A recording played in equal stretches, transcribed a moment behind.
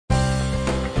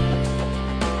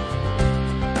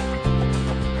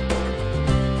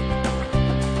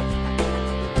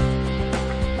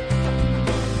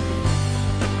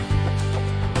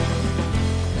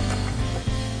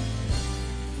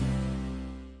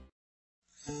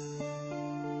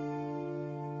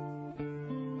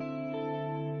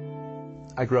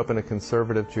I grew up in a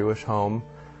conservative Jewish home.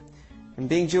 And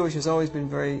being Jewish has always been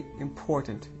very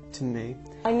important to me.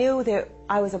 I knew that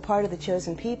I was a part of the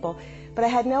chosen people, but I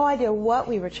had no idea what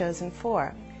we were chosen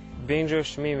for. Being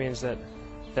Jewish to me means that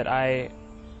I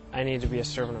need to be a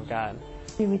servant of God.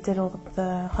 We did all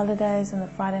the holidays and the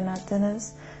Friday night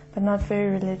dinners, but not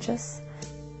very religious.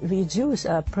 We Jews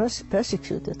are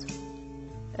persecuted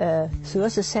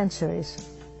throughout the centuries,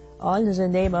 all in the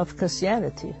name of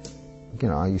Christianity. You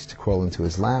know, I used to crawl into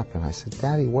his lap and I said,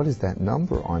 "Daddy, what is that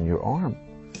number on your arm?"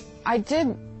 I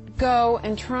did go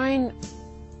and try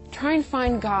and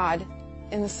find God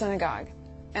in the synagogue,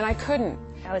 and I couldn't.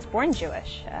 I was born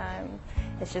Jewish.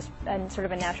 It's just sort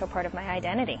of a natural part of my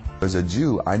identity. As a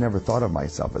Jew, I never thought of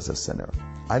myself as a sinner.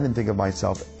 I didn't think of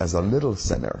myself as a little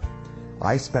sinner.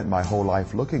 I spent my whole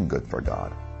life looking good for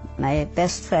God. My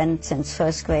best friend since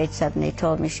first grade suddenly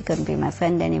told me she couldn't be my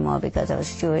friend anymore because I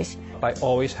was Jewish. I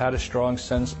always had a strong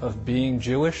sense of being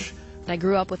Jewish. I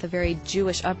grew up with a very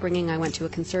Jewish upbringing. I went to a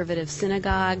conservative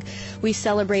synagogue. We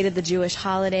celebrated the Jewish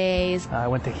holidays. I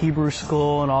went to Hebrew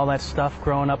school and all that stuff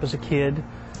growing up as a kid.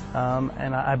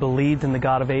 And I believed in the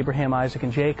God of Abraham, Isaac,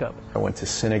 and Jacob. I went to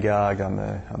synagogue on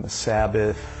the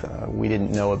Sabbath. We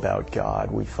didn't know about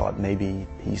God. We thought maybe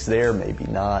He's there, maybe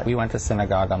not. We went to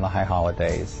synagogue on the high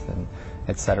holidays, and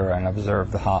etc., and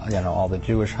observed all the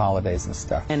Jewish holidays and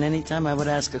stuff. And anytime I would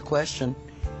ask a question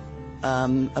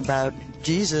about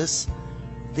Jesus,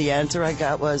 the answer I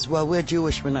got was, "Well, we're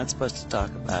Jewish. We're not supposed to talk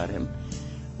about Him."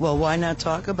 Well, why not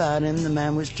talk about Him? The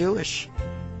man was Jewish.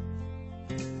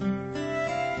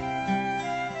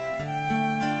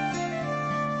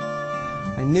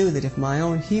 I knew that if my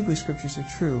own Hebrew scriptures are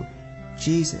true,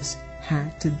 Jesus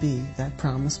had to be that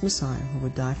promised Messiah who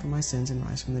would die for my sins and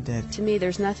rise from the dead. To me,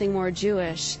 there's nothing more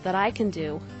Jewish that I can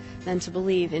do than to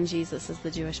believe in Jesus as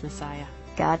the Jewish Messiah.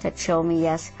 God had shown me,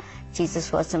 yes,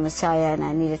 Jesus was the Messiah and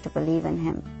I needed to believe in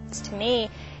Him. To me,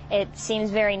 it seems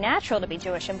very natural to be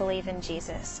Jewish and believe in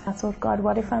Jesus. I thought, God,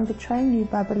 what if I'm betraying you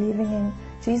by believing in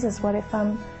Jesus? What if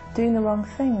I'm doing the wrong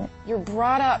thing? You're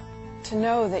brought up to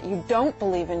know that you don't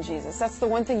believe in Jesus. That's the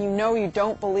one thing you know you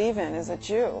don't believe in as a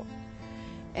Jew.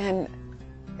 And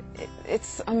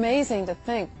it's amazing to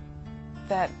think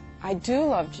that I do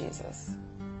love Jesus.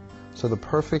 So the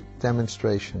perfect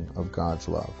demonstration of God's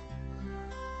love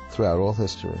throughout all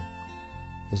history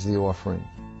is the offering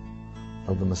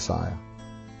of the Messiah.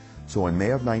 So in May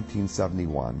of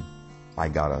 1971, I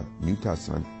got a New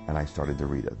Testament and I started to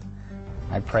read it.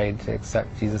 I prayed to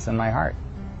accept Jesus in my heart.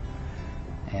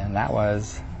 And that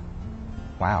was,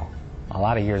 wow, a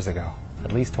lot of years ago,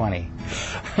 at least 20.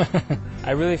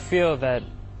 I really feel that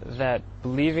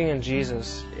believing in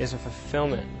Jesus is a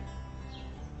fulfillment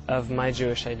of my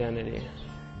Jewish identity.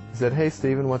 He said, "Hey,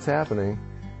 Stephen, what's happening?"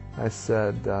 I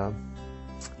said,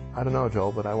 "I don't know,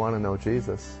 Joel, but I want to know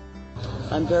Jesus."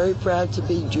 I'm very proud to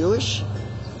be Jewish,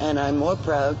 and I'm more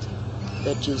proud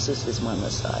that Jesus is my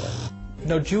Messiah.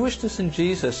 No, Jewishness and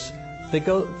Jesus, they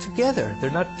go together.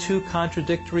 They're not two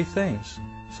contradictory things.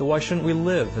 So why shouldn't we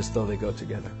live as though they go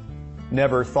together?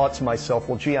 Never thought to myself,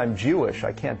 well, gee, I'm Jewish.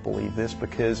 I can't believe this,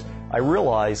 because I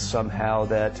realized somehow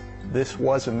that this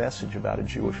was a message about a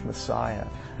Jewish Messiah.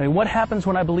 I mean, what happens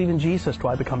when I believe in Jesus? Do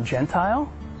I become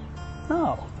Gentile?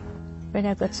 No. When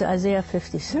I got to Isaiah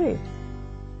 53,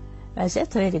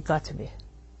 that really got to me.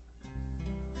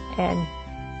 And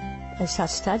I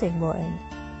started studying more, and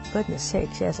goodness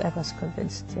sakes, yes, I was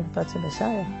convinced about the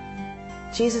Messiah.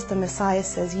 Jesus the Messiah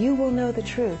says, "You will know the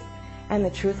truth, and the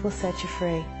truth will set you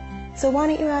free." So why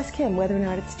don't you ask Him whether or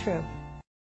not it's true?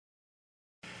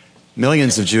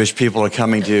 Millions of Jewish people are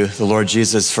coming to the Lord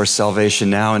Jesus for salvation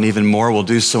now, and even more will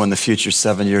do so in the future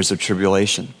 7 years of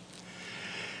tribulation.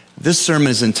 This sermon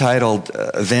is entitled,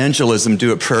 Evangelism,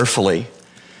 Do It Prayerfully,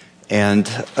 and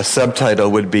a subtitle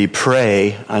would be,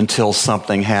 Pray Until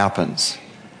Something Happens.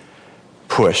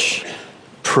 Push.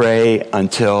 Pray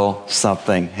until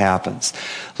something happens.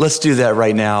 Let's do that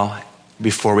right now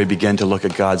before we begin to look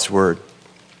at God's Word.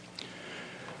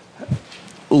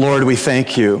 Lord, we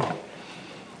thank you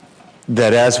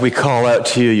that as we call out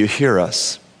to you, you hear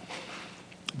us,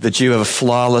 that you have a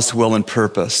flawless will and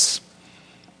purpose,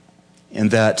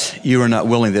 and that you are not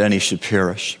willing that any should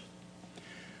perish.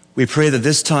 We pray that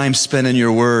this time spent in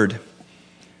your word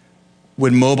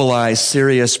would mobilize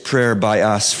serious prayer by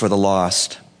us for the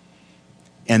lost,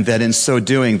 and that in so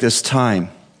doing, this time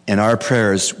and our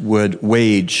prayers would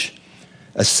wage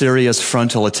a serious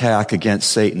frontal attack against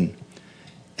Satan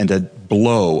and a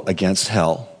blow against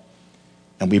hell.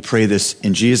 And we pray this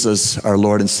in Jesus, our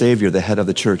Lord and Savior, the head of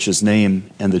the church's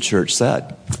name, and the church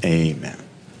said, Amen.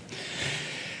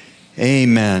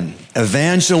 Amen.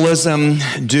 Evangelism,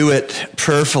 do it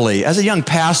prayerfully. As a young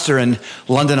pastor in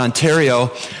London,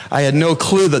 Ontario, I had no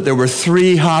clue that there were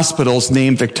 3 hospitals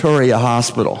named Victoria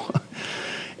Hospital.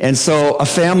 And so a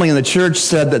family in the church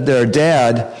said that their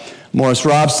dad, Morris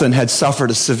Robson, had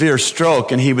suffered a severe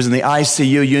stroke, and he was in the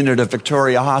ICU unit of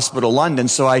Victoria Hospital, London.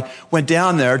 So I went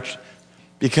down there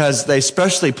because they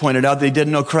specially pointed out that he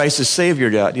didn't know Christ as Savior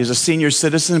yet. He was a senior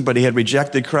citizen, but he had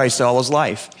rejected Christ all his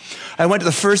life. I went to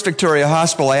the first Victoria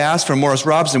Hospital. I asked for Morris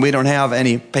Robson. We don't have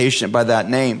any patient by that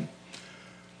name.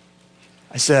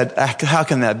 I said, how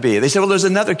can that be? They said, well, there's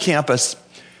another campus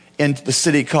in the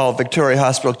city called Victoria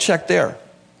Hospital. Check there.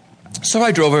 So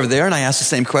I drove over there and I asked the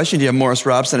same question. Do you have Morris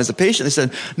Robson as a patient? They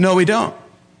said, no, we don't.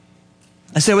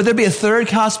 I said, would there be a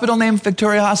third hospital named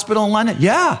Victoria Hospital in London?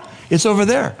 Yeah, it's over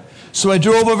there. So I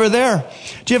drove over there.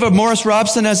 Do you have a Morris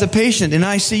Robson as a patient in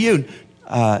ICU?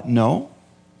 No.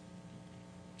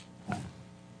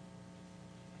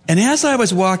 And as I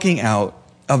was walking out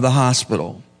of the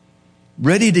hospital,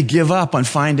 ready to give up on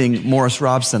finding Morris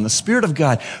Robson, the Spirit of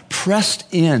God pressed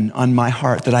in on my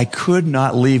heart that I could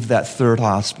not leave that third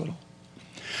hospital.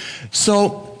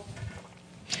 So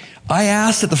I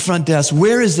asked at the front desk,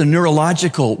 where is the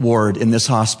neurological ward in this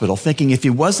hospital? Thinking if he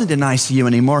wasn't in ICU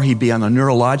anymore, he'd be on the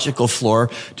neurological floor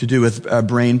to do with a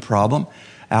brain problem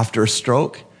after a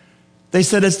stroke. They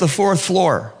said it's the 4th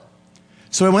floor.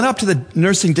 So I went up to the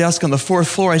nursing desk on the 4th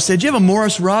floor. I said, do you have a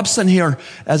Morris Robson here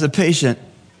as a patient?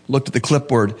 Looked at the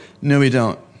clipboard. No, we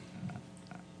don't.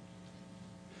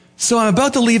 So I'm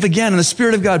about to leave again, and the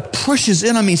Spirit of God pushes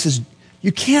in on me and says,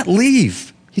 you can't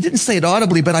leave. He didn't say it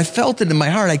audibly, but I felt it in my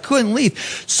heart. I couldn't leave.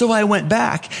 So I went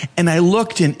back, and I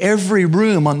looked in every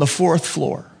room on the 4th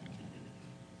floor.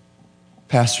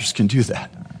 Pastors can do that.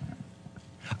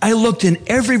 I looked in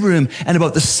every room, and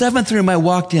about the 7th room I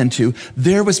walked into,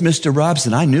 there was Mr.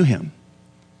 Robson. I knew him.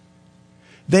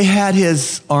 They had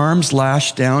his arms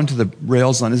lashed down to the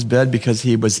rails on his bed because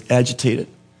he was agitated.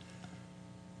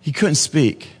 He couldn't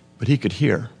speak, but he could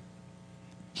hear.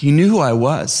 He knew who I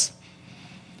was.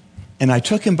 And I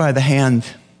took him by the hand.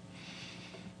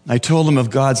 I told him of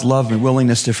God's love and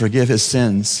willingness to forgive his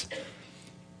sins.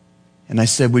 And I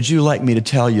said, would you like me to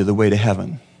tell you the way to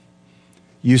heaven?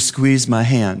 You squeeze my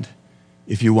hand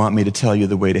if you want me to tell you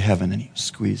the way to heaven. And he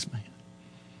squeezed my hand.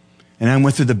 And I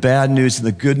went through the bad news and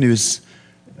the good news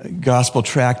gospel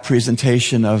tract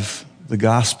presentation of the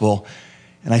gospel.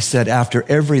 And I said, after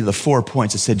the 4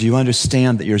 points, I said, do you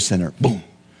understand that you're a sinner? Boom.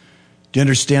 Do you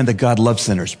understand that God loves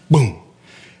sinners? Boom.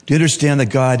 Do you understand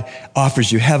that God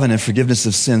offers you heaven and forgiveness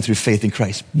of sin through faith in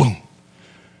Christ? Boom.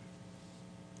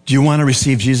 Do you want to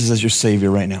receive Jesus as your Savior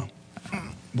right now?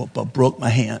 Well, broke my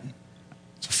hand.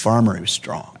 It's a farmer. He was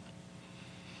strong.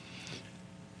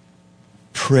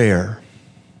 Prayer.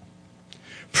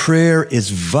 Prayer is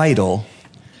vital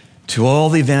to all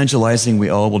the evangelizing we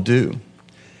all will do.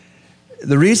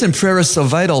 The reason prayer is so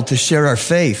vital to share our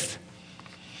faith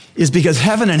is because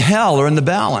heaven and hell are in the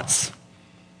balance.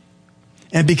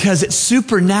 And because it's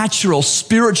supernatural,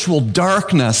 spiritual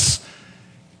darkness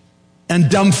and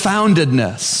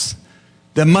dumbfoundedness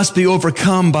that must be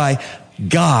overcome by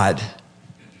God.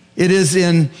 It is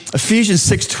in Ephesians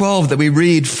 6:12 that we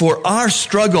read, for our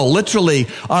struggle, literally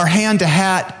our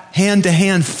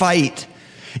hand-to-hand fight,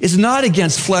 is not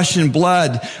against flesh and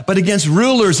blood, but against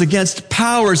rulers, against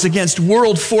powers, against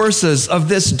world forces of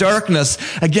this darkness,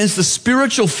 against the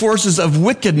spiritual forces of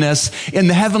wickedness in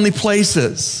the heavenly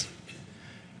places.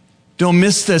 Don't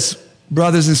miss this,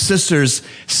 brothers and sisters.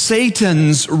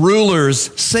 Satan's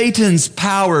rulers, Satan's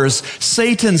powers,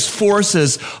 Satan's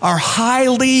forces are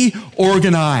highly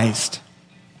organized,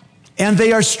 and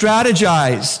they are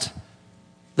strategized.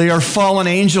 They are fallen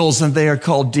angels, and they are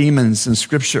called demons in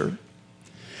Scripture.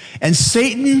 And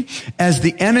Satan, as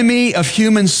the enemy of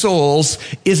human souls,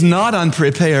 is not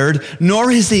unprepared, nor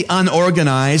is he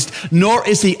unorganized, nor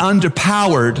is he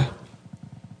underpowered.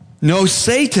 No,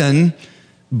 Satan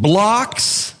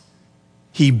blocks,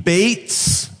 he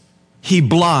baits, he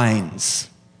blinds.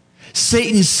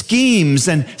 Satan schemes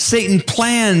and Satan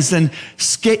plans and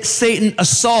Satan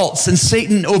assaults and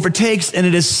Satan overtakes, and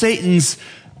it is Satan's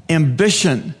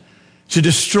ambition to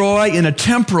destroy in a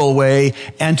temporal way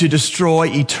and to destroy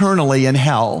eternally in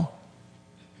hell.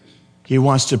 He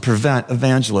wants to prevent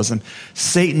evangelism.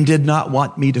 Satan did not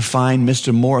want me to find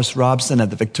Mr. Morris Robson at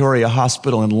the Victoria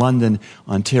Hospital in London,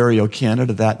 Ontario,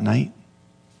 Canada that night.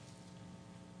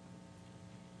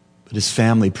 But his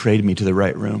family prayed me to the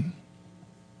right room.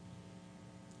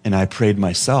 And I prayed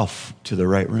myself to the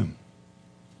right room.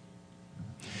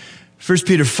 1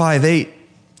 Peter 5:8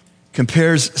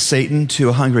 compares Satan to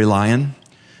a hungry lion.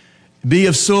 Be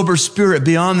of sober spirit,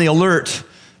 be on the alert,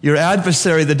 Your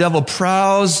adversary, the devil,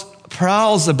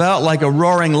 prowls about like a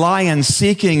roaring lion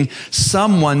seeking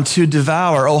someone to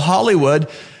devour. Oh, Hollywood,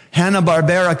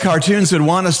 Hanna-Barbera cartoons would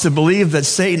want us to believe that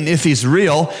Satan, if he's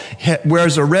real,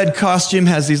 wears a red costume,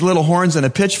 has these little horns and a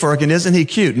pitchfork, and isn't he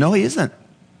cute? No, he isn't.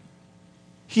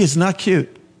 He is not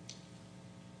cute.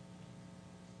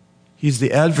 He's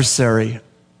the adversary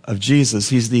of Jesus.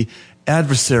 He's the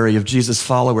adversary of Jesus'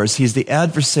 followers. He's the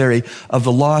adversary of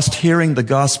the lost hearing the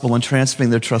gospel and transferring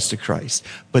their trust to Christ.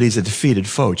 But he's a defeated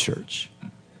foe, church.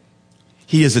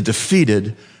 He is a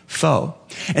defeated foe.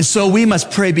 And so we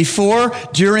must pray before,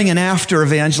 during, and after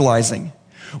evangelizing.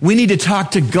 We need to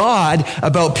talk to God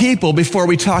about people before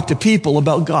we talk to people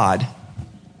about God.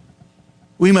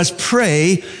 We must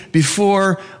pray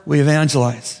before we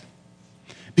evangelize.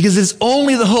 Because it's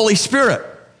only the Holy Spirit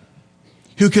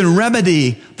who can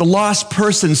remedy the lost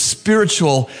person's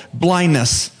spiritual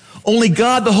blindness. Only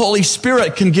God, the Holy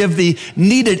Spirit, can give the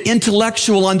needed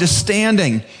intellectual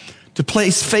understanding to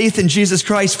place faith in Jesus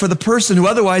Christ for the person who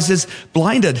otherwise is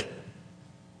blinded,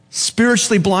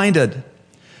 spiritually blinded.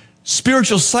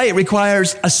 Spiritual sight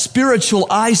requires a spiritual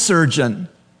eye surgeon,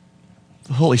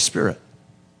 the Holy Spirit.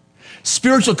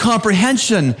 Spiritual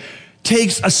comprehension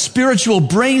takes a spiritual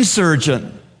brain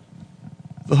surgeon,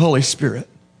 the Holy Spirit.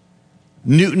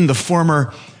 Newton, the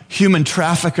former human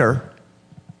trafficker,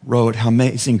 wrote, "How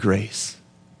amazing grace.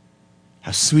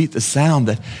 How sweet the sound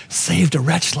that saved a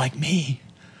wretch like me.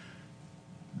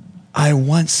 I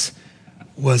once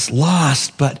was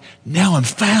lost, but now I'm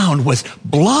found, was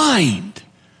blind,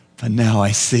 but now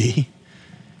I see."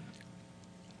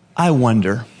 I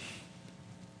wonder,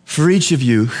 for each of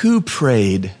you, who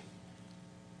prayed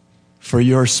for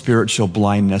your spiritual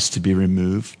blindness to be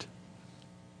removed?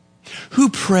 Who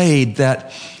prayed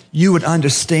that you would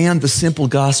understand the simple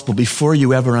gospel before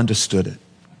you ever understood it?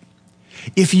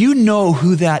 If you know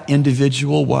who that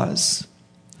individual was,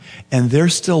 and they're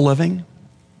still living,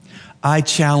 I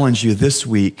challenge you this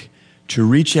week to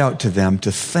reach out to them,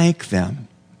 to thank them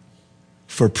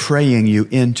for praying you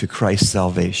into Christ's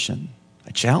salvation.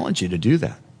 I challenge you to do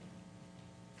that.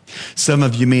 Some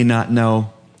of you may not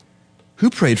know who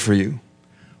prayed for you.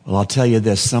 Well, I'll tell you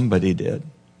this, somebody did.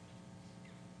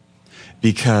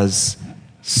 Because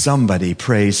somebody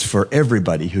prays for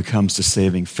everybody who comes to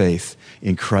saving faith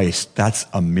in Christ. That's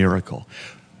a miracle.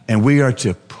 And we are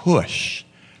to push,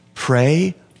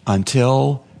 pray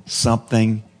until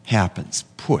something happens.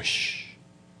 Push.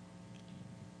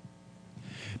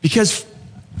 Because,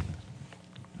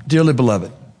 dearly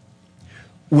beloved,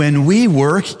 when we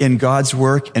work in God's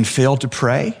work and fail to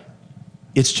pray,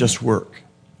 it's just work.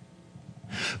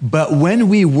 But when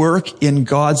we work in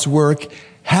God's work,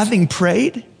 having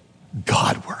prayed,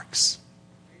 God works.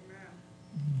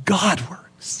 God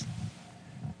works.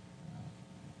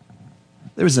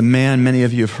 There was a man, many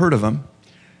of you have heard of him,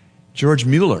 George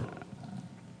Mueller.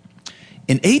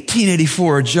 In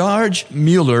 1884, George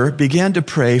Mueller began to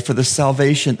pray for the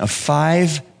salvation of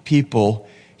 5 people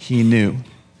he knew.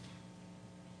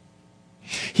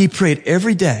 He prayed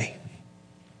every day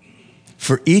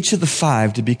for each of the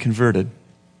 5 to be converted.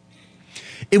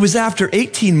 It was after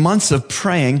 18 months of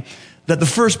praying that the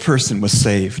first person was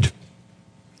saved.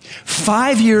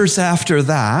 5 years after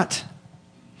that,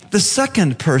 the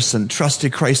second person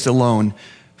trusted Christ alone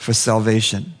for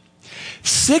salvation.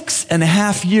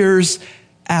 6.5 years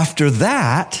after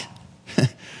that,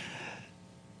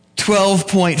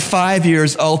 12.5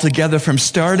 years altogether from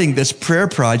starting this prayer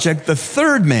project, the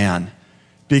third man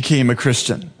became a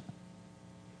Christian.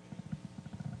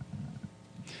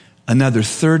 Another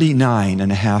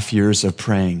 39.5 years of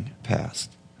praying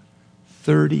passed.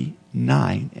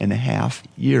 39.5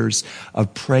 years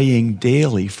of praying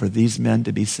daily for these men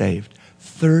to be saved.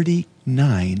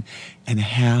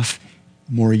 39.5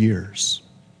 more years.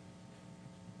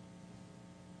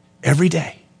 Every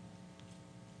day.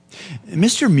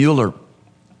 Mr. Mueller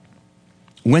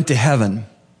went to heaven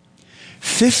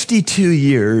 52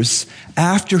 years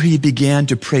after he began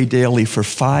to pray daily for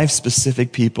 5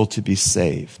 specific people to be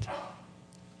saved.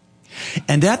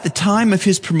 And at the time of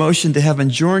his promotion to heaven,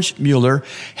 George Mueller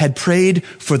had prayed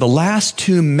for the last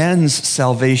 2 men's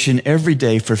salvation every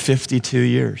day for 52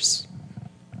 years.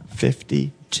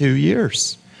 52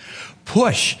 years.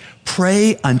 Push.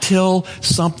 Pray until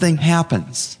something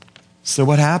happens. So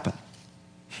what happened?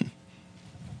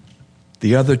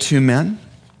 The other 2 men,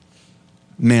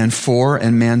 man 4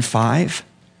 and man 5,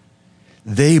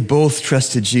 they both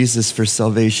trusted Jesus for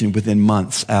salvation within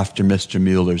months after Mr.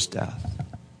 Mueller's death.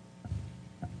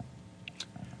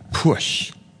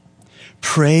 Push.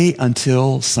 Pray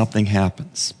until something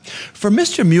happens. For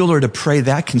Mr. Mueller to pray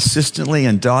that consistently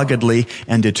and doggedly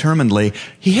and determinedly,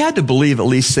 he had to believe at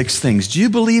least 6 things. Do you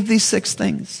believe these 6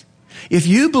 things? If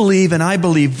you believe and I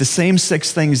believe the same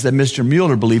 6 things that Mr.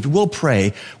 Mueller believed, we'll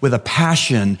pray with a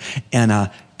passion and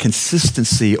a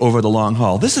consistency over the long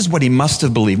haul. This is what he must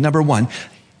have believed. Number 1,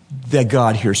 that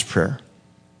God hears prayer.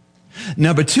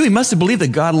 Number 2, he must have believed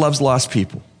that God loves lost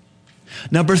people.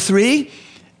 Number 3,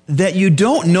 that you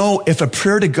don't know if a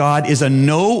prayer to God is a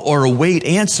no or a wait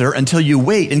answer until you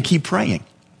wait and keep praying.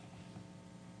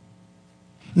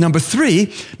 Number 3,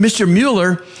 Mr.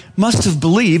 Mueller must have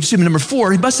believed, number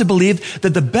 4, he must have believed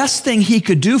that the best thing he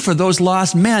could do for those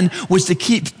lost men was to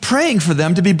keep praying for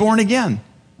them to be born again.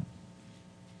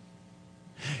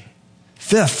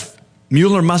 5th,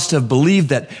 Mueller must have believed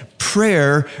that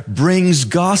prayer brings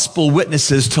gospel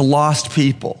witnesses to lost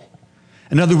people.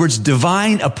 In other words,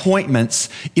 divine appointments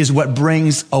is what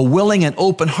brings a willing and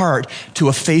open heart to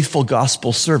a faithful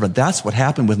gospel servant. That's what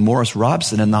happened with Morris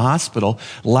Robson in the hospital,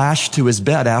 lashed to his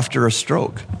bed after a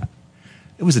stroke.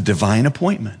 It was a divine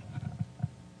appointment.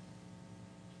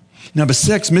 Number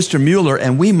 6, Mr. Mueller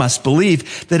and we must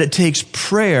believe that it takes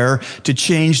prayer to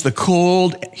change the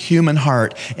cold human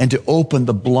heart and to open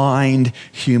the blind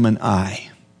human eye.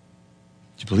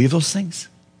 Do you believe those things?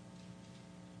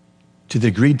 To the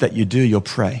degree that you do, you'll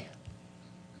pray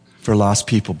for lost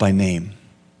people by name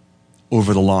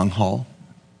over the long haul.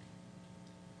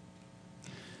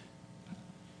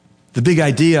 The big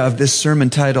idea of this sermon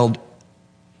titled,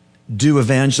 Do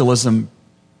Evangelism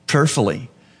Prayerfully,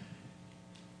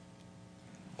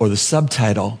 or the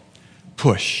subtitle,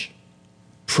 Push.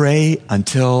 Pray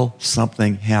until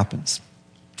something happens.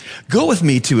 Go with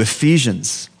me to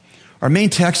Ephesians. Our main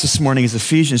text this morning is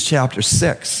Ephesians chapter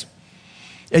 6.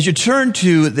 As you turn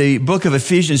to the book of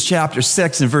Ephesians chapter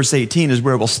 6 and verse 18 is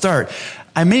where we'll start.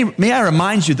 May I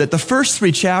remind you that the first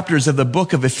 3 chapters of the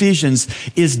book of Ephesians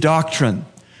is doctrine,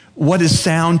 what is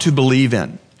sound to believe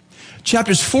in.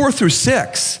 Chapters 4 through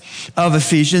 6 of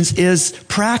Ephesians is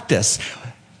practice,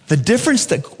 the difference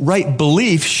that right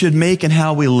belief should make in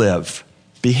how we live,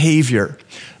 behavior.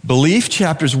 Belief,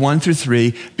 chapters 1 through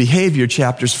 3, behavior,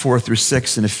 chapters 4 through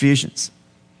 6 in Ephesians.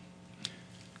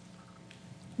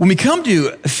 When we come to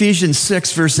Ephesians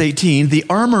 6, verse 18, the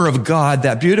armor of God,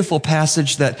 that beautiful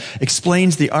passage that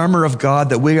explains the armor of God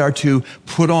that we are to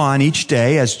put on each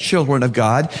day as children of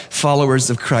God,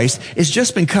 followers of Christ, has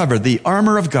just been covered. The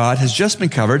armor of God has just been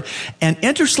covered. And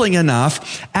interestingly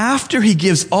enough, after he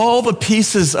gives all the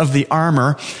pieces of the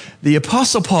armor, the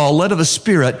Apostle Paul, led of the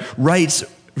Spirit, writes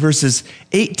verses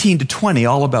 18 to 20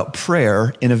 all about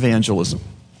prayer in evangelism.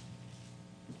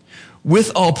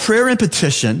 With all prayer and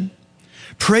petition,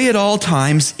 pray at all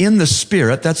times in the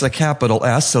Spirit, that's a capital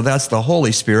S, so that's the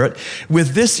Holy Spirit,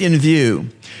 with this in view.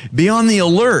 Be on the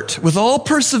alert with all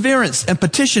perseverance and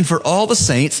petition for all the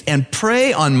saints, and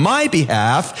pray on my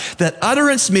behalf that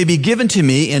utterance may be given to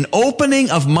me in opening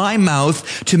of my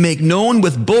mouth to make known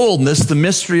with boldness the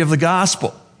mystery of the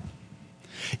gospel.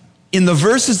 In the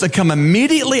verses that come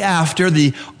immediately after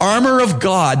the armor of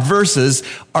God verses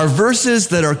are verses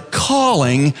that are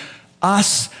calling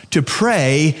us to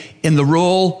pray in the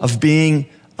role of being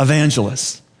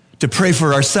evangelists, to pray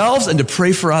for ourselves and to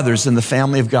pray for others in the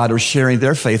family of God who are sharing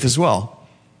their faith as well.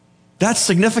 That's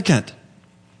significant.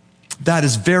 That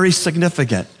is very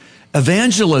significant.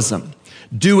 Evangelism,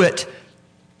 do it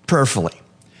prayerfully.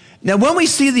 Now, when we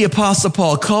see the Apostle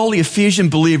Paul call the Ephesian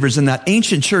believers in that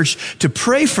ancient church to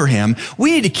pray for him,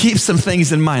 we need to keep some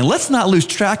things in mind. Let's not lose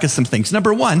track of some things.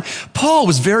 Number 1, Paul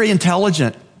was very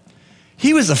intelligent.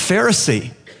 He was a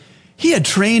Pharisee. He had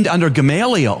trained under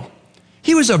Gamaliel.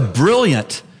 He was a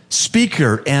brilliant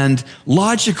speaker and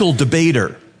logical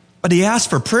debater, but he asked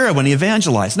for prayer when he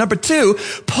evangelized. Number 2,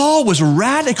 Paul was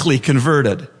radically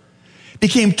converted,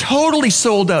 became totally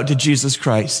sold out to Jesus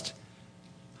Christ,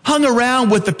 hung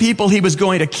around with the people he was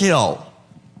going to kill.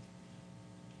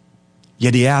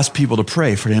 Yet he asked people to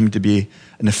pray for him to be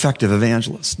an effective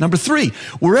evangelist. Number 3,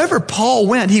 wherever Paul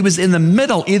went, he was in the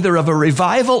middle either of a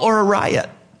revival or a riot.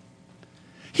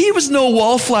 He was no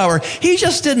wallflower. He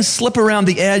just didn't slip around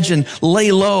the edge and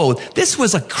lay low. This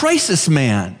was a crisis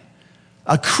man,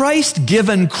 a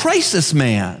Christ-given crisis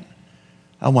man.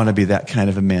 I want to be that kind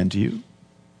of a man. Do you?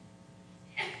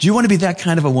 Do you want to be that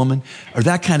kind of a woman or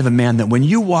that kind of a man that when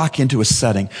you walk into a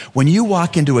setting, when you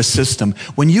walk into a system,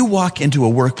 when you walk into a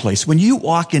workplace, when you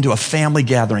walk into a family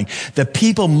gathering, that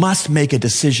people must make a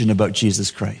decision about Jesus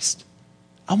Christ?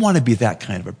 I want to be that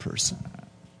kind of a person.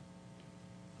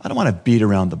 I don't want to beat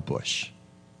around the bush.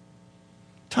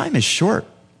 Time is short.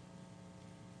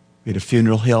 We had a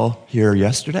funeral here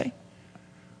yesterday.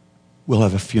 We'll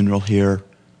have a funeral here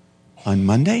on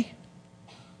Monday,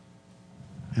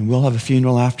 and we'll have a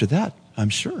funeral after that, I'm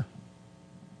sure.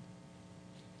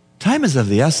 Time is of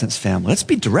the essence, family. Let's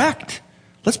be direct.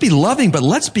 Let's be loving, but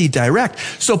let's be direct.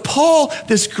 So Paul,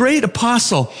 this great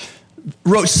apostle,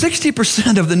 wrote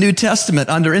 60% of the New Testament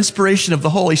under inspiration of the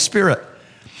Holy Spirit,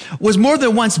 was more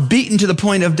than once beaten to the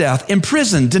point of death,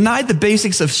 imprisoned, denied the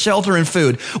basics of shelter and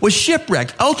food, was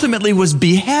shipwrecked, ultimately was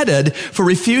beheaded for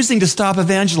refusing to stop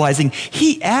evangelizing.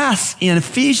 He asks in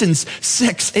Ephesians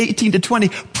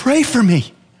 6:18-20, pray for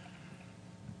me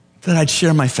that I'd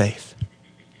share my faith.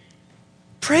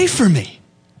 Pray for me.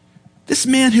 This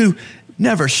man who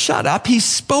never shut up, he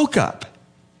spoke up.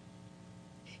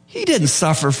 He didn't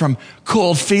suffer from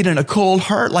cold feet and a cold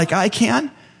heart like I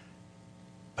can.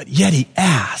 But yet he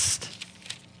asked.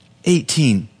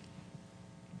 18.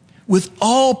 With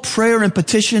all prayer and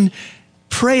petition,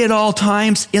 pray at all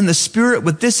times in the Spirit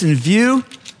with this in view.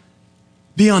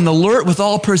 Be on the alert with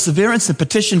all perseverance and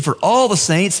petition for all the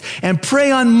saints, and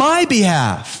pray on my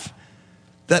behalf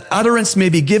that utterance may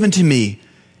be given to me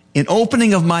in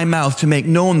opening of my mouth to make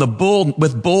known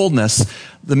with boldness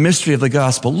the mystery of the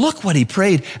gospel. Look what he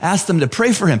prayed, asked them to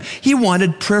pray for him. He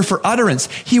wanted prayer for utterance.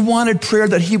 He wanted prayer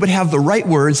that he would have the right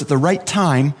words at the right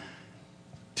time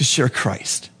to share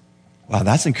Christ. Wow,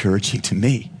 that's encouraging to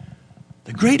me.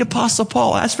 The great apostle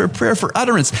Paul asked for prayer for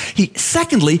utterance.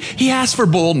 Secondly, he asked for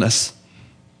boldness.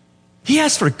 He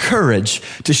asked for courage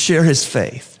to share his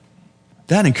faith.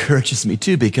 That encourages me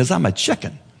too, because I'm a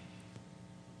chicken.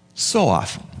 So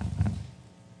often.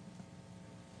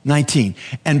 19.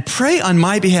 And pray on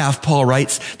my behalf, Paul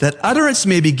writes, that utterance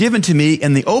may be given to me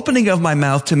in the opening of my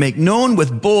mouth to make known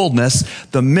with boldness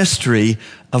the mystery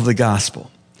of the gospel.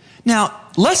 Now,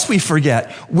 lest we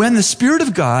forget, when the Spirit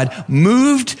of God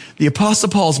moved the Apostle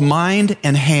Paul's mind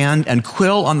and hand and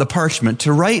quill on the parchment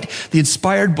to write the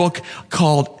inspired book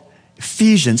called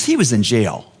Ephesians, he was in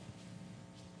jail.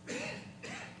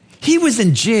 He was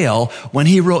in jail when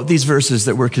he wrote these verses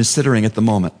that we're considering at the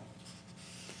moment.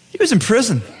 He was in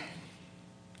prison.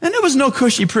 And it was no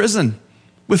cushy prison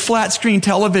with flat screen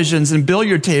televisions and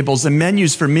billiard tables and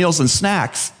menus for meals and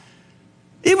snacks.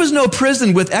 It was no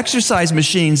prison with exercise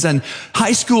machines and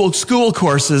high school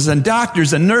courses and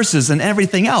doctors and nurses and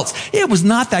everything else. It was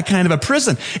not that kind of a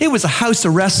prison. It was a house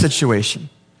arrest situation.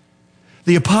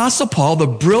 The Apostle Paul, the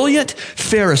brilliant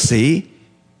Pharisee,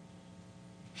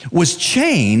 was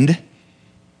chained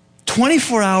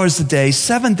 24 hours a day,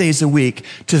 7 days a week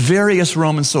to various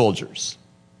Roman soldiers.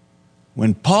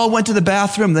 When Paul went to the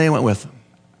bathroom, they went with him.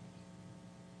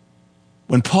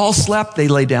 When Paul slept, they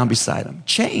lay down beside him,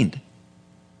 chained.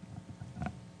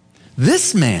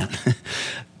 This man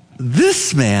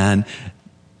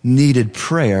needed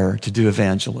prayer to do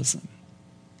evangelism.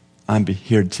 I'm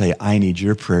here to tell you, I need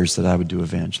your prayers that I would do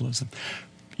evangelism.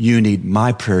 You need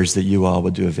my prayers that you all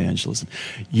would do evangelism.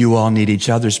 You all need each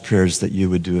other's prayers that you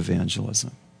would do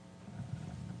evangelism.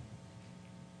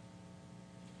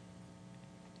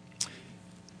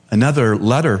 Another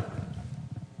letter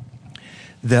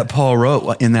that Paul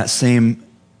wrote in that same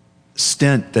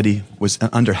stint that he was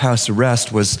under house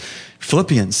arrest was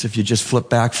Philippians. If you just flip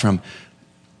back from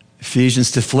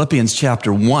Ephesians to Philippians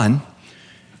chapter 1,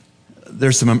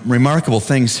 there's some remarkable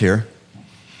things here.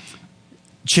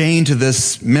 Chained to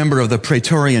this member of the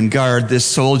Praetorian Guard, this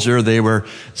soldier, they were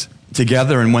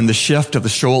together, and when the shift of the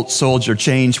soldier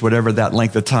changed, whatever that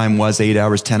length of time was, 8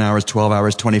 hours, 10 hours, 12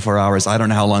 hours, 24 hours, I don't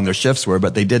know how long their shifts were,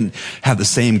 but they didn't have the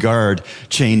same guard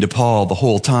chained to Paul the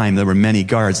whole time. There were many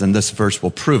guards, and this verse will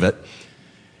prove it.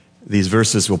 These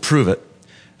verses will prove it.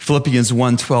 Philippians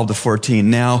 1:12-14.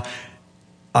 Now,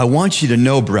 I want you to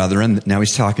know, brethren, now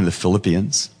he's talking to the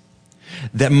Philippians,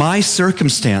 that my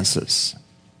circumstances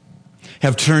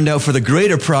have turned out for the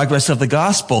greater progress of the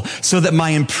gospel, so that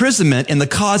my imprisonment in the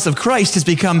cause of Christ has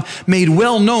become made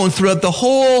well known throughout the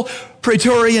whole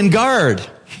Praetorian Guard.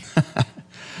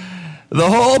 The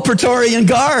whole Praetorian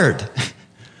Guard.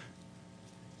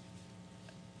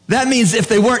 That means if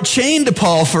they weren't chained to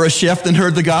Paul for a shift and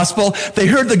heard the gospel, they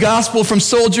heard the gospel from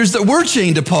soldiers that were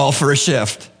chained to Paul for a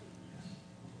shift.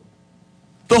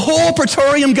 The whole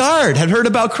Praetorian Guard had heard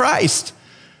about Christ.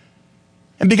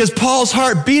 And because Paul's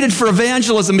heart beated for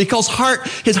evangelism, because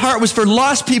his heart was for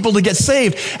lost people to get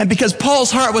saved, and because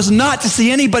Paul's heart was not to see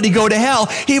anybody go to hell,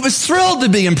 he was thrilled to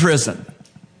be in prison.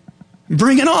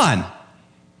 Bring it on.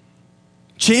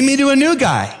 Chain me to a new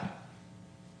guy.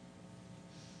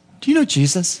 Do you know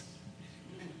Jesus?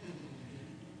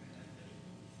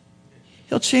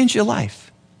 He'll change your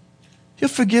life. He'll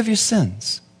forgive your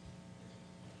sins.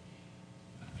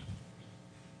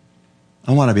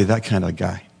 I want to be that kind of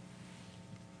guy.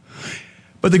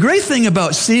 But the great thing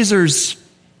about Caesar's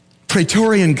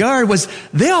Praetorian Guard was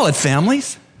they all had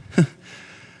families.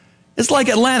 It's like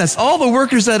Atlantis. All the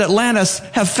workers at Atlantis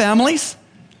have families.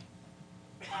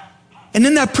 And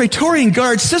in that Praetorian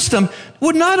Guard system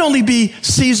would not only be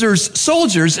Caesar's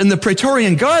soldiers in the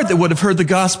Praetorian Guard that would have heard the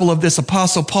gospel of this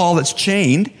Apostle Paul that's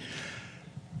chained.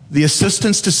 The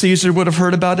assistants to Caesar would have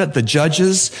heard about it, the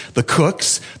judges, the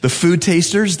cooks, the food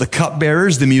tasters, the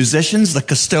cupbearers, the musicians, the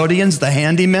custodians, the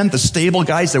handymen, the stable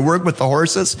guys that work with the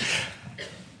horses.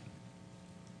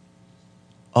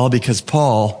 All because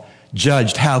Paul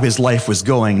judged how his life was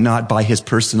going, not by his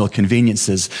personal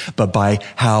conveniences, but by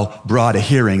how broad a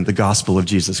hearing the gospel of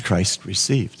Jesus Christ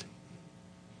received.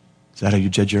 Is that how you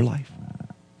judge your life?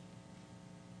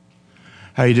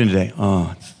 How are you doing today?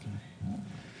 Oh,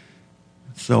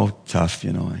 it's so tough,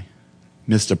 you know. I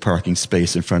missed a parking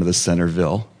space in front of the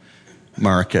Centerville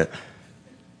Market.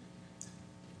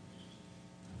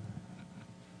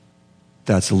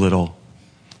 That's a little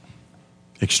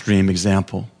extreme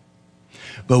example.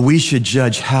 But we should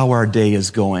judge how our day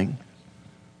is going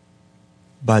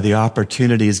by the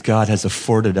opportunities God has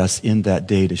afforded us in that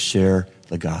day to share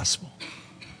the gospel.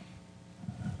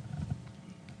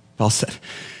 Paul said,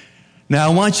 now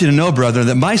I want you to know, brother,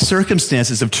 that my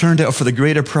circumstances have turned out for the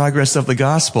greater progress of the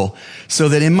gospel, so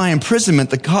that in my imprisonment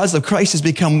the cause of Christ has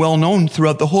become well known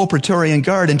throughout the whole Praetorian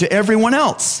Guard and to everyone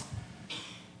else.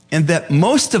 And that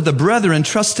most of the brethren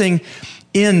trusting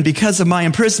in, because of my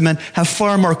imprisonment, have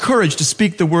far more courage to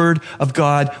speak the word of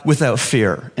God without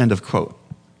fear. End of quote.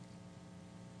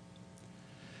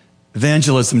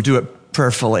 Evangelism, do it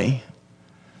prayerfully.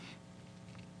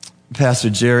 Pastor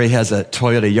Jerry has a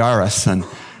Toyota Yaris, and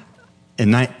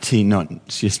in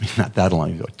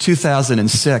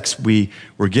 2006, we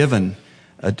were given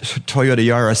a Toyota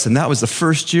Yaris, and that was the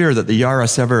first year that the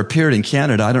Yaris ever appeared in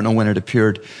Canada. I don't know when it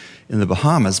appeared in the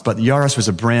Bahamas, but the Yaris was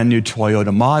a brand new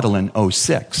Toyota model in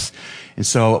 2006. And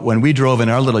so when we drove in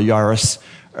our little Yaris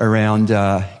around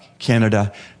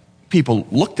Canada, people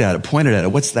looked at it, pointed at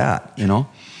it, what's that, you know?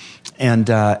 And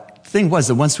the thing was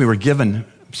that once we were given,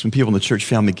 some people in the church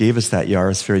family gave us that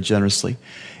Yaris very generously.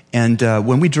 And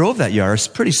when we drove that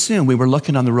Yaris, pretty soon we were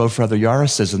looking on the road for other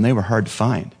Yarises, and they were hard to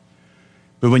find.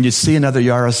 But when you see another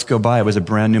Yaris go by, it was a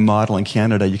brand new model in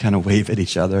Canada, you kind of wave at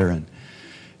each other,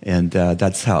 and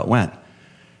that's how it went.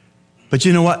 But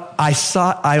you know what?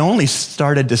 I only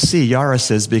started to see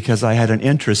Yarises because I had an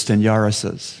interest in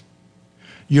Yarises.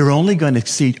 You're only going to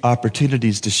see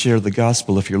opportunities to share the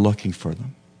gospel if you're looking for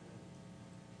them.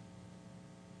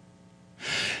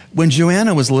 When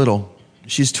Joanna was little,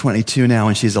 she's 22 now,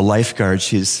 and she's a lifeguard.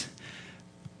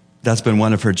 That's been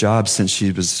one of her jobs since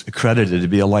she was accredited to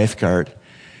be a lifeguard.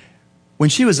 When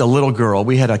she was a little girl,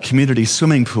 we had a community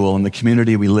swimming pool in the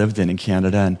community we lived in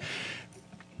Canada, and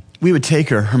we would take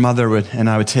her, and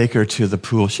I would take her to the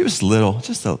pool. She was little,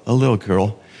 just a little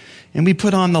girl. And we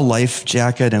put on the life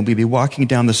jacket, and we'd be walking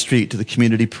down the street to the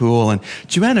community pool, and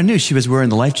Joanna knew she was wearing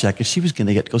the life jacket. She was going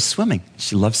to get to go swimming.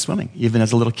 She loved swimming, even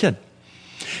as a little kid.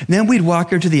 And then we'd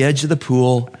walk her to the edge of the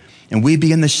pool, and we'd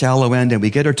be in the shallow end, and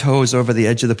we'd get her toes over the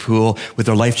edge of the pool with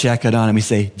her life jacket on, and we'd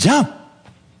say, jump!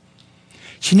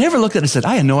 She never looked at it and said,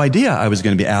 I had no idea I was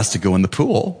going to be asked to go in the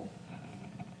pool.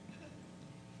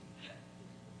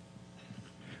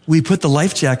 We put the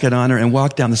life jacket on her and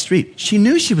walked down the street. She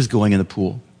knew she was going in the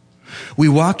pool. We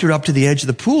walked her up to the edge of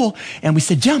the pool, and we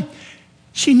said, jump!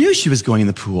 She knew she was going in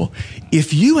the pool.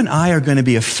 If you and I are going to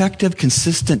be effective,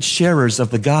 consistent sharers of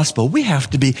the gospel, we have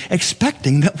to be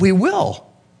expecting that we will.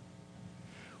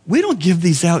 We don't give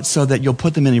these out so that you'll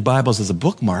put them in your Bibles as a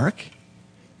bookmark.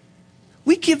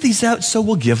 We give these out so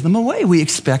we'll give them away. We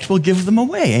expect we'll give them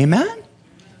away. Amen?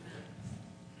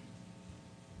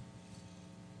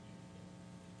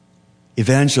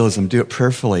 Evangelism, do it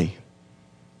prayerfully.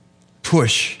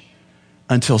 Push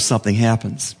until something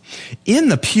happens. In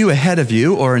the pew ahead of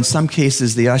you, or in some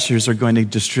cases the ushers are going to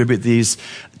distribute these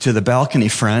to the balcony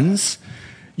friends,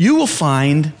 you will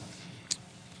find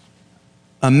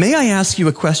a May I Ask You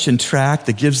a Question tract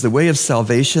that gives the way of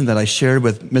salvation that I shared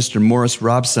with Mr. Morris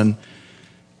Robson.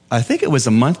 I think it was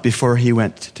a month before he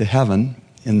went to heaven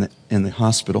in the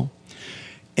hospital.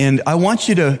 And I want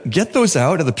you to get those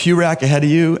out of the pew rack ahead of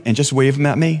you and just wave them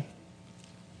at me.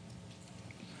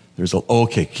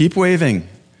 Okay, keep waving.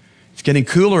 It's getting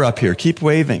cooler up here. Keep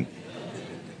waving.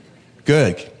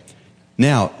 Good.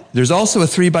 Now, there's also a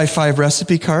 3x5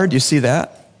 recipe card. You see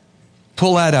that?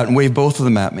 Pull that out and wave both of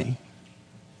them at me.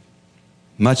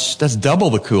 That's double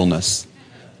the coolness.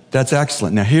 That's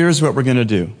excellent. Now, here's what we're going to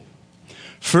do.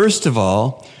 First of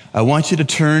all, I want you to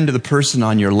turn to the person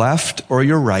on your left or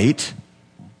your right.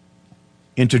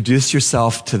 Introduce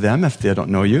yourself to them if they don't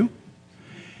know you.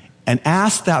 and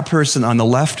ask that person on the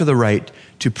left or the right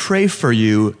to pray for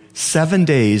you 7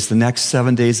 days, the next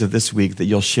 7 days of this week, that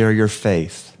you'll share your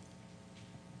faith.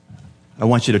 I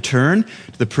want you to turn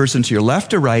to the person to your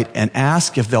left or right and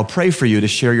ask if they'll pray for you to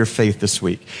share your faith this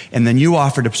week. And then you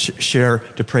offer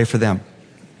to pray for them.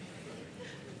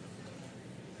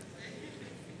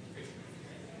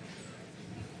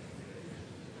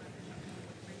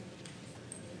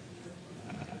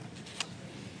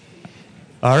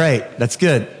 All right, that's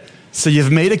good. So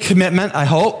you've made a commitment, I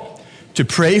hope, to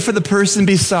pray for the person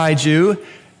beside you,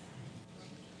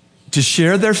 to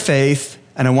share their faith,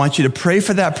 and I want you to pray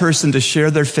for that person to share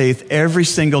their faith every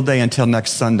single day until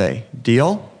next Sunday.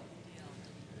 Deal?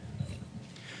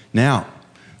 Now,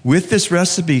 with this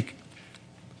recipe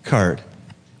card,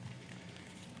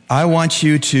 I want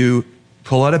you to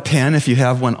pull out a pen if you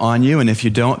have one on you, and if you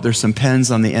don't, there's some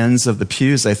pens on the ends of the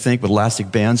pews, I think, with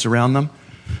elastic bands around them.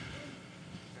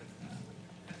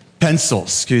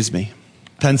 Pencils.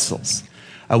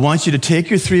 I want you to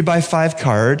take your 3x5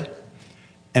 card,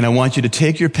 and I want you to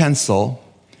take your pencil,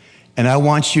 and I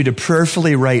want you to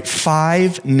prayerfully write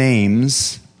 5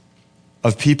 names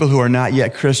of people who are not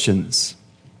yet Christians.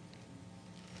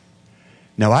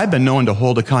 Now, I've been known to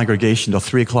hold a congregation till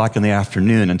 3 o'clock in the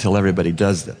afternoon until everybody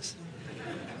does this.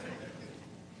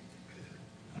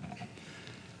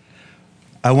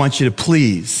 I want you to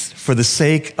please, for the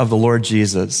sake of the Lord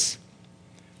Jesus,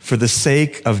 for the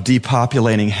sake of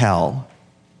depopulating hell,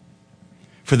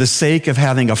 for the sake of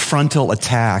having a frontal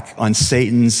attack on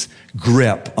Satan's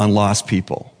grip on lost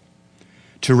people,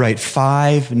 to write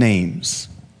 5 names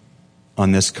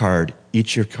on this card,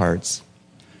 each your cards.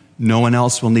 No one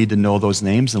else will need to know those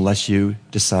names unless you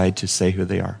decide to say who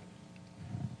they are.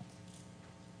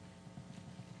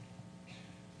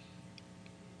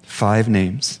 Five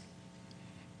names.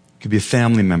 Could be a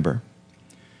family member.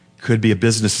 Could be a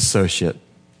business associate.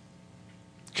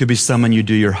 Could be someone you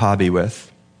do your hobby with.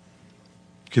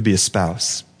 Could be a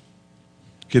spouse.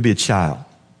 Could be a child.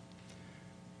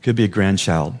 Could be a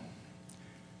grandchild.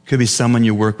 Could be someone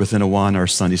you work with in Awana or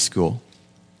Sunday school.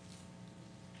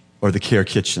 Or the care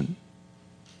kitchen.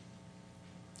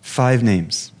 5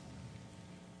 names.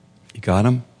 You got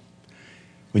them?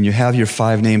 When you have your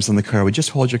 5 names on the card, would you just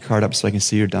hold your card up so I can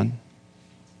see you're done?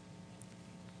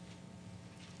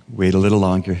 Wait a little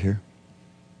longer here.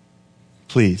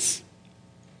 Please.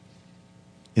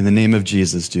 In the name of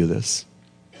Jesus, do this.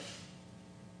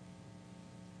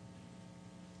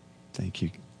 Thank you.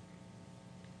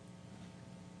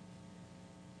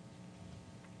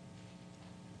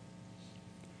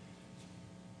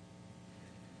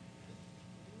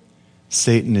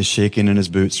 Satan is shaking in his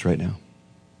boots right now.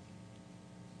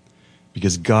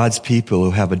 Because God's people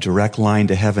who have a direct line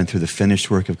to heaven through the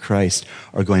finished work of Christ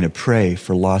are going to pray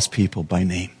for lost people by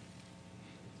name.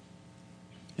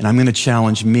 And I'm going to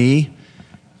challenge me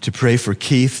to pray for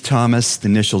Keith Thomas, the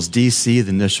initials DC, the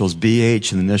initials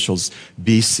BH, and the initials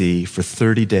BC for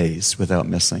 30 days without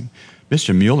missing.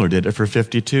 Mr. Mueller did it for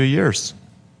 52 years.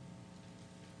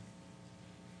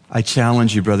 I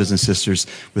challenge you, brothers and sisters,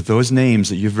 with those names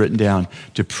that you've written down,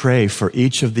 to pray for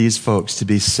each of these folks to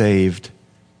be saved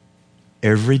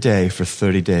every day for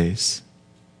 30 days.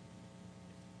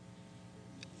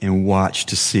 And watch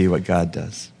to see what God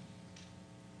does.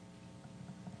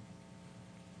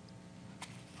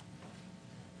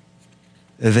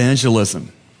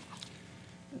 Evangelism.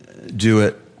 Do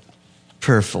it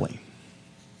prayerfully.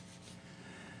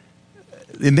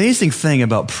 The amazing thing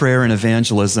about prayer and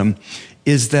evangelism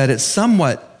is that it's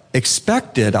somewhat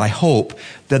expected, I hope,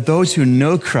 that those who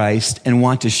know Christ and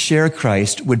want to share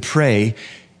Christ would pray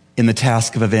in the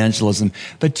task of evangelism.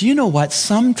 But do you know what?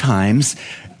 Sometimes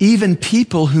even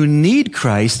people who need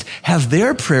Christ have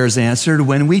their prayers answered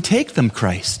when we take them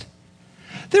Christ.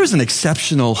 There was an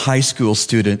exceptional high school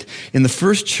student in the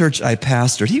first church I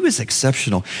pastored. He was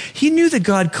exceptional. He knew that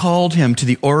God called him to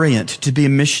the Orient to be a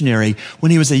missionary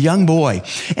when he was a young boy.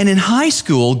 And in high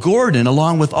school, Gordon,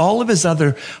 along with all of his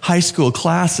other high school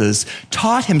classes,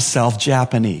 taught himself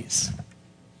Japanese.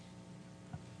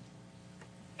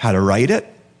 How to write it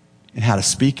and how to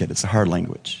speak it. It's a hard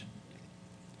language.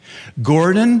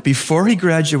 Gordon, before he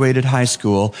graduated high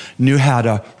school, knew how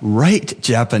to write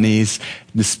Japanese,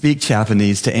 to speak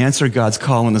Japanese, to answer God's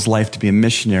call in his life to be a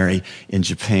missionary in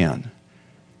Japan.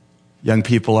 Young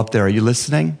people up there, are you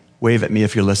listening? Wave at me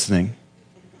if you're listening.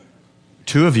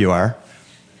 2 of you are.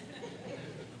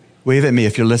 Wave at me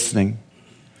if you're listening.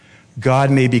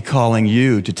 God may be calling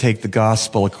you to take the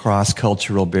gospel across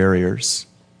cultural barriers.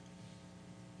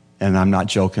 And I'm not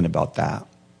joking about that.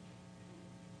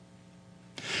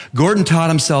 Gordon taught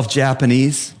himself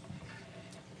Japanese,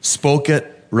 spoke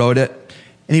it, wrote it,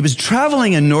 And he was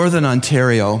traveling in northern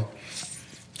Ontario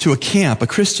to a camp, a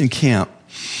Christian camp.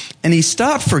 And he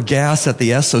stopped for gas at the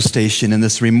Esso station in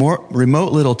this remote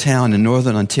little town in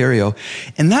northern Ontario.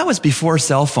 And that was before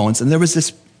cell phones. And there was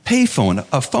this payphone,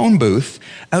 a phone booth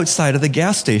outside of the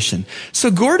gas station.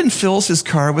 So Gordon fills his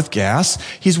car with gas.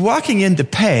 He's walking in to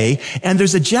pay, and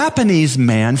there's a Japanese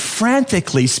man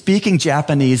frantically speaking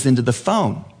Japanese into the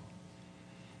phone.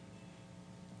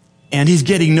 And he's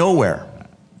getting nowhere.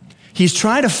 He's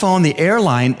trying to phone the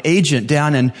airline agent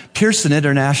down in Pearson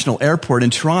International Airport in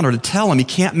Toronto to tell him he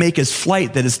can't make his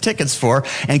flight that his ticket's for,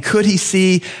 and could he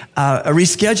see a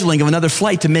rescheduling of another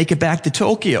flight to make it back to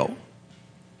Tokyo.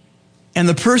 And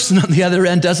the person on the other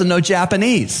end doesn't know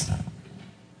Japanese.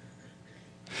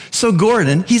 So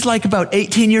Gordon, he's like about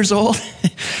 18 years old.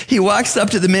 He walks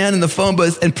up to the man in the phone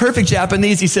booth in perfect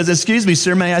Japanese. He says, "Excuse me,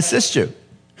 sir, may I assist you?"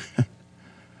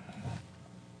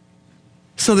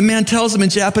 So the man tells him in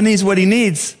Japanese what he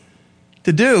needs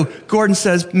to do. Gordon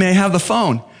says, "May I have the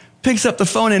phone?" Picks up the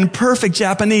phone in perfect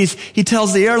Japanese. He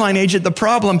tells the airline agent the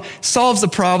problem, solves the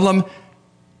problem,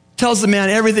 tells the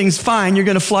man everything's fine. You're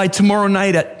going to fly tomorrow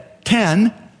night at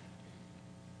 10.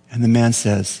 And the man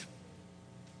says,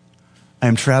 "I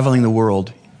am traveling the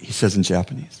world," he says in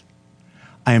Japanese.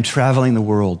 "I am traveling the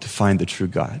world to find the true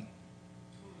God."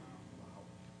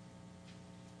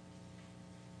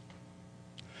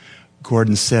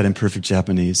 Gordon said in perfect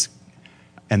Japanese,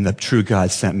 "And the true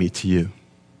God sent me to you.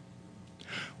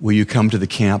 Will you come to the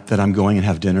camp that I'm going and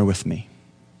have dinner with me?"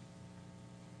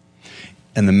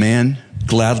 And the man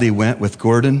gladly went with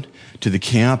Gordon to the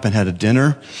camp and had a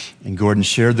dinner, and Gordon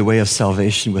shared the way of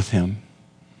salvation with him.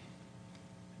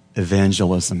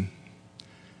 Evangelism.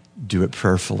 Do it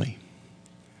prayerfully.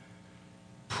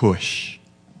 Push.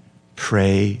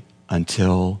 Pray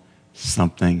until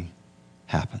something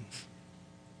happens.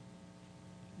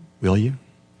 Will you?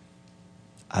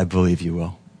 I believe you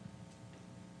will.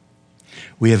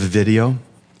 We have a video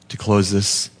to close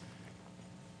this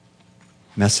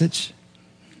message.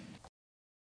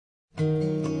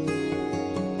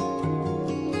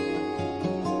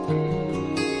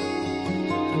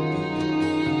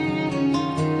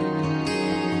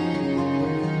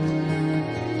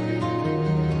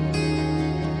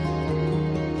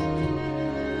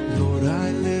 Lord,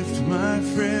 I lift my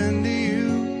friend to you.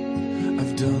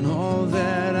 I've done all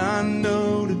that I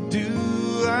know to do.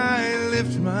 I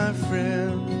lift my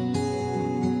friend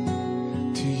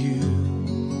to you.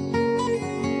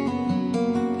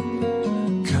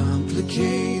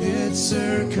 Complicated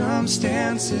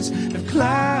circumstances have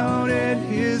clouded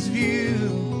his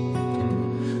view.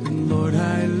 And Lord,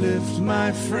 I lift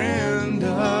my friend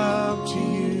up to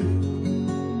you.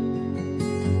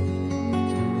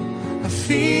 I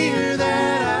fear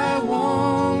that I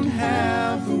won't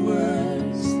have the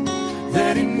words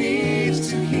that he needs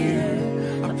to hear.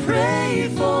 I pray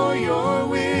for your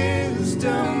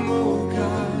wisdom, oh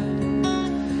God,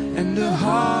 and a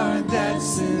heart that's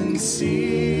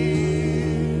sincere.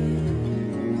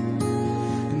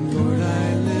 And Lord,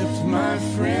 I lift my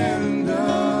friend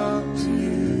up to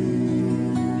you.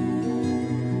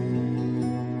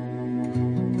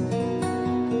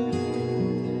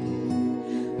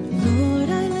 Lord,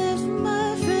 I lift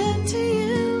my friend to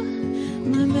you,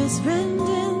 my best friend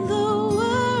in the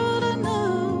world. I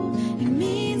know it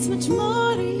means much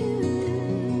more to you.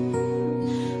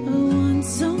 I want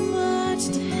so much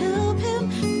to help him.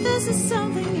 This is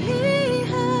something he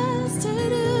has to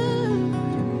do.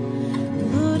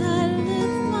 Lord, I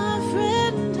lift my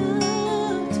friend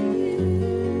up to you.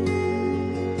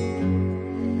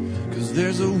 'Cause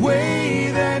there's a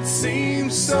way that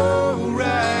seems so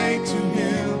right to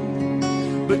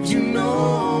him, but you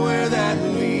know where that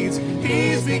leads.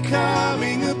 He's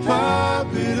becoming a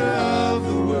puppet of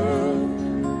the world,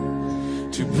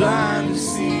 too blind to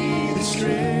see the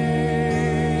strings.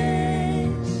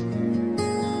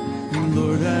 And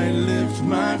Lord, I lift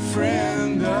my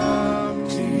friend up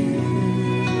to you.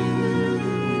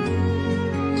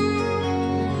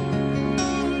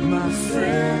 My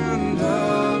friend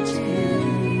up to you.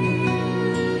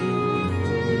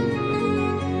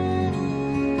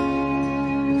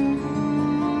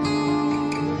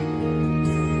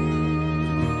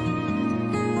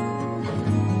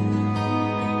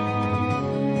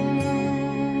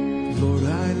 Lord,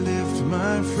 I lift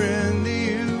my friend to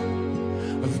you.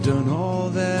 I've done all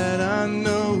that I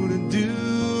know to do.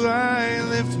 I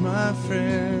lift my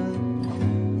friend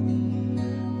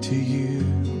to you.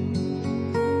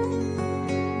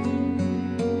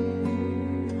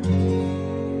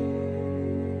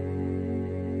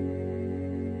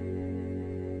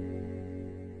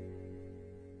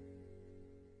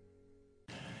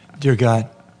 Dear God,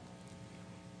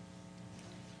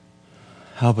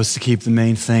 Help us to keep the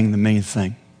main thing the main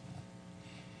thing.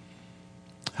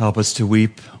 Help us to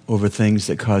weep over things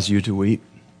that cause you to weep.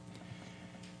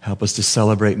 Help us to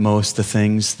celebrate most the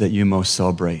things that you most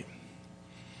celebrate.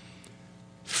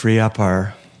 Free up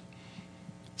our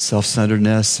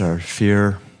self-centeredness, our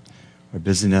fear, our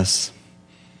busyness,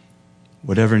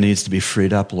 whatever needs to be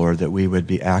freed up, Lord, that we would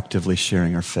be actively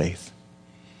sharing our faith.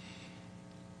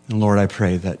 And Lord, I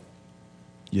pray that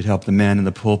you'd help the man in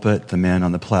the pulpit, the man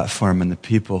on the platform, and the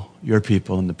people, your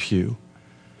people in the pew,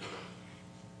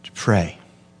 to pray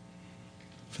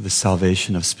for the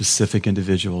salvation of specific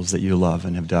individuals that you love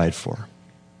and have died for.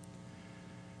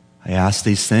 I ask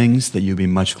these things that you be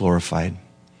much glorified,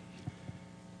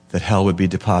 that hell would be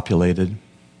depopulated,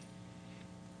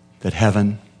 that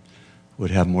heaven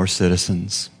would have more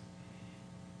citizens.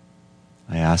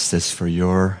 I ask this for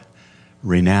your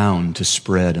renown to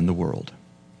spread in the world.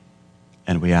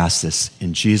 And we ask this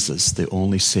in Jesus, the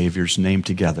only Savior's name,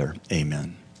 together.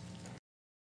 Amen.